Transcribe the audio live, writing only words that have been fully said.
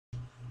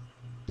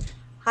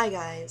Hi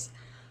guys.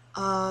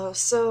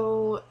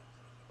 So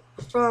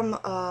from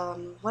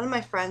one of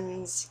my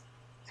friends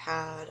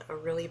had a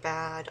really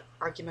bad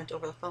argument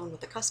over the phone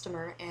with a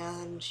customer,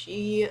 and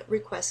she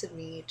requested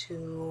me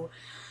to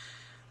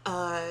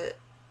uh,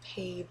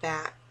 pay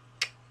back.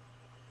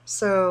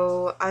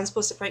 So I'm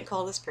supposed to prank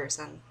call this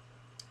person,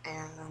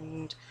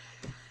 and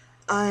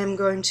I'm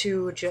going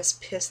to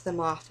just piss them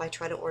off by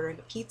trying to ordering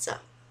a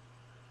pizza.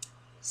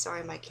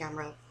 Sorry, my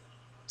camera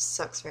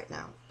sucks right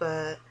now,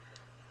 but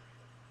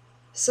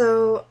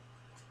so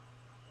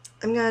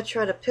I'm gonna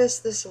try to piss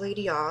this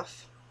lady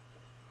off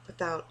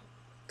without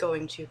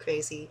going too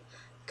crazy.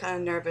 Kind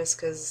of nervous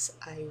because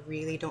I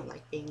really don't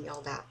like being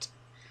yelled at.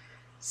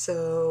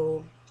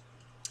 So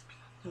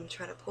I'm gonna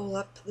try to pull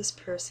up this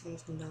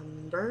person's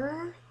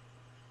number.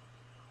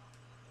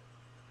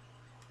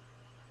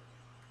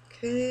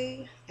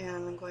 Okay,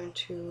 and I'm going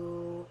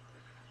to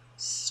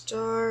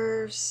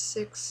star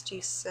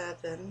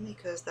 67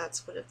 because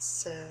that's what it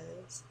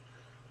says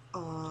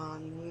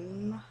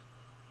on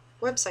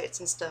websites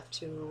and stuff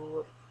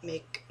to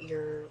make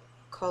your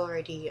caller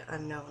ID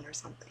unknown or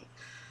something.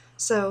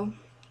 So I'm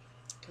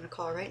gonna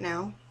call right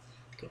now.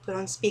 I can put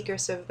on speaker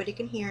so everybody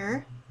can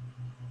hear.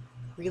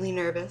 Really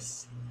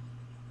nervous.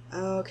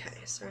 Okay,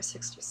 star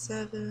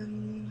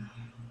 67.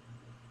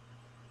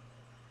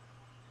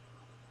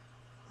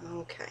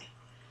 Okay.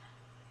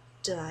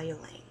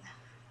 Dialing.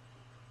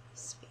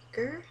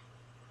 Speaker.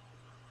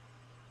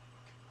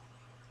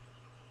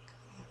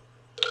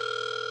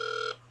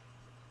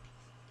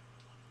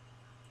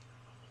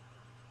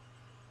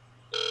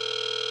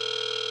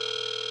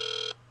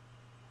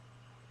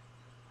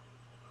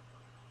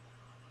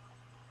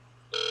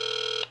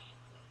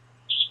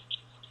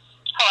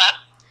 Hello?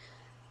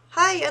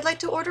 Hi, I'd like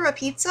to order a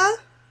pizza. I'm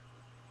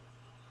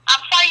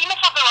sorry, you must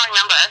have the wrong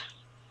number.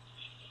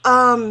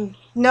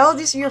 No,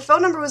 your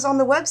phone number was on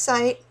the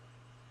website.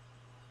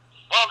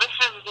 Well, this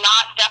is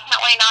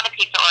definitely not a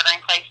pizza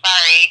ordering place,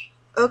 sorry.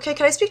 Okay,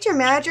 can I speak to your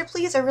manager,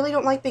 please? I really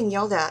don't like being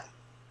yelled at.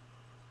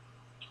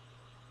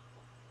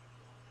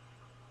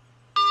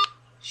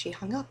 She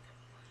hung up.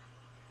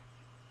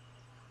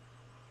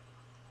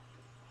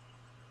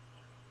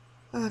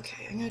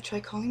 Okay, I'm gonna try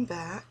calling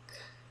back.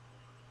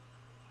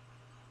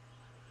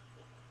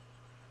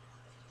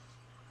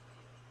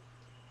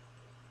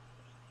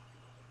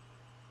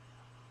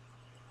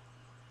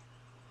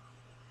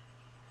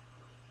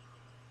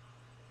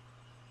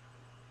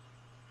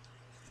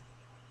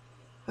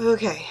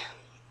 Okay,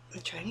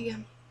 I'm trying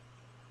again.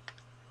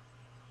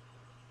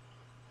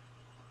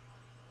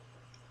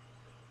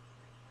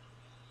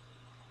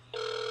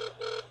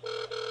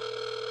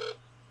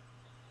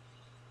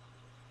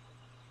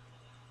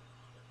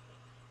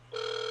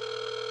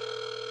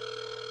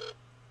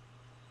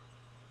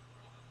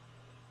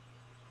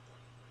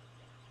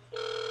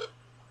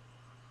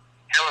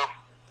 Hello?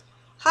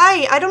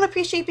 Hi, I don't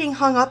appreciate being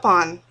hung up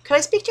on. Could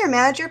I speak to your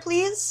manager,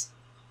 please?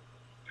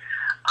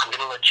 I'm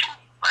gonna let you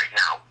right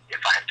now. If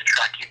I have to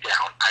track you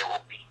down, I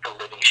will beat the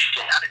living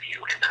shit out of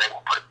you, and then I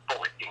will put a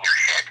bullet in your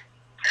head.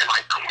 Am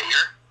I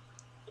clear?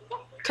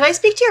 Could I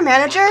speak to your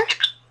manager?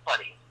 It's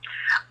funny.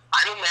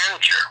 I'm a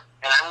manager,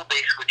 and I will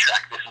basically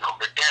track this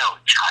number down,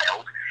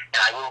 child,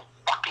 and I will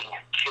fucking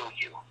kill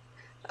you.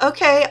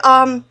 Okay,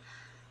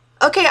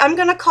 okay, I'm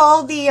gonna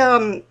call the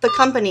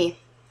company.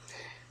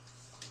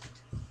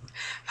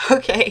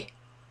 Okay.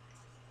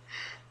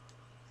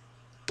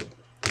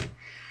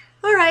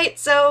 Alright,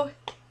 so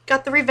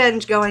got the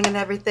revenge going and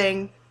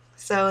everything.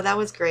 So that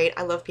was great.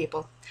 I love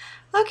people.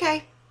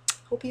 Okay,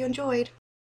 hope you enjoyed.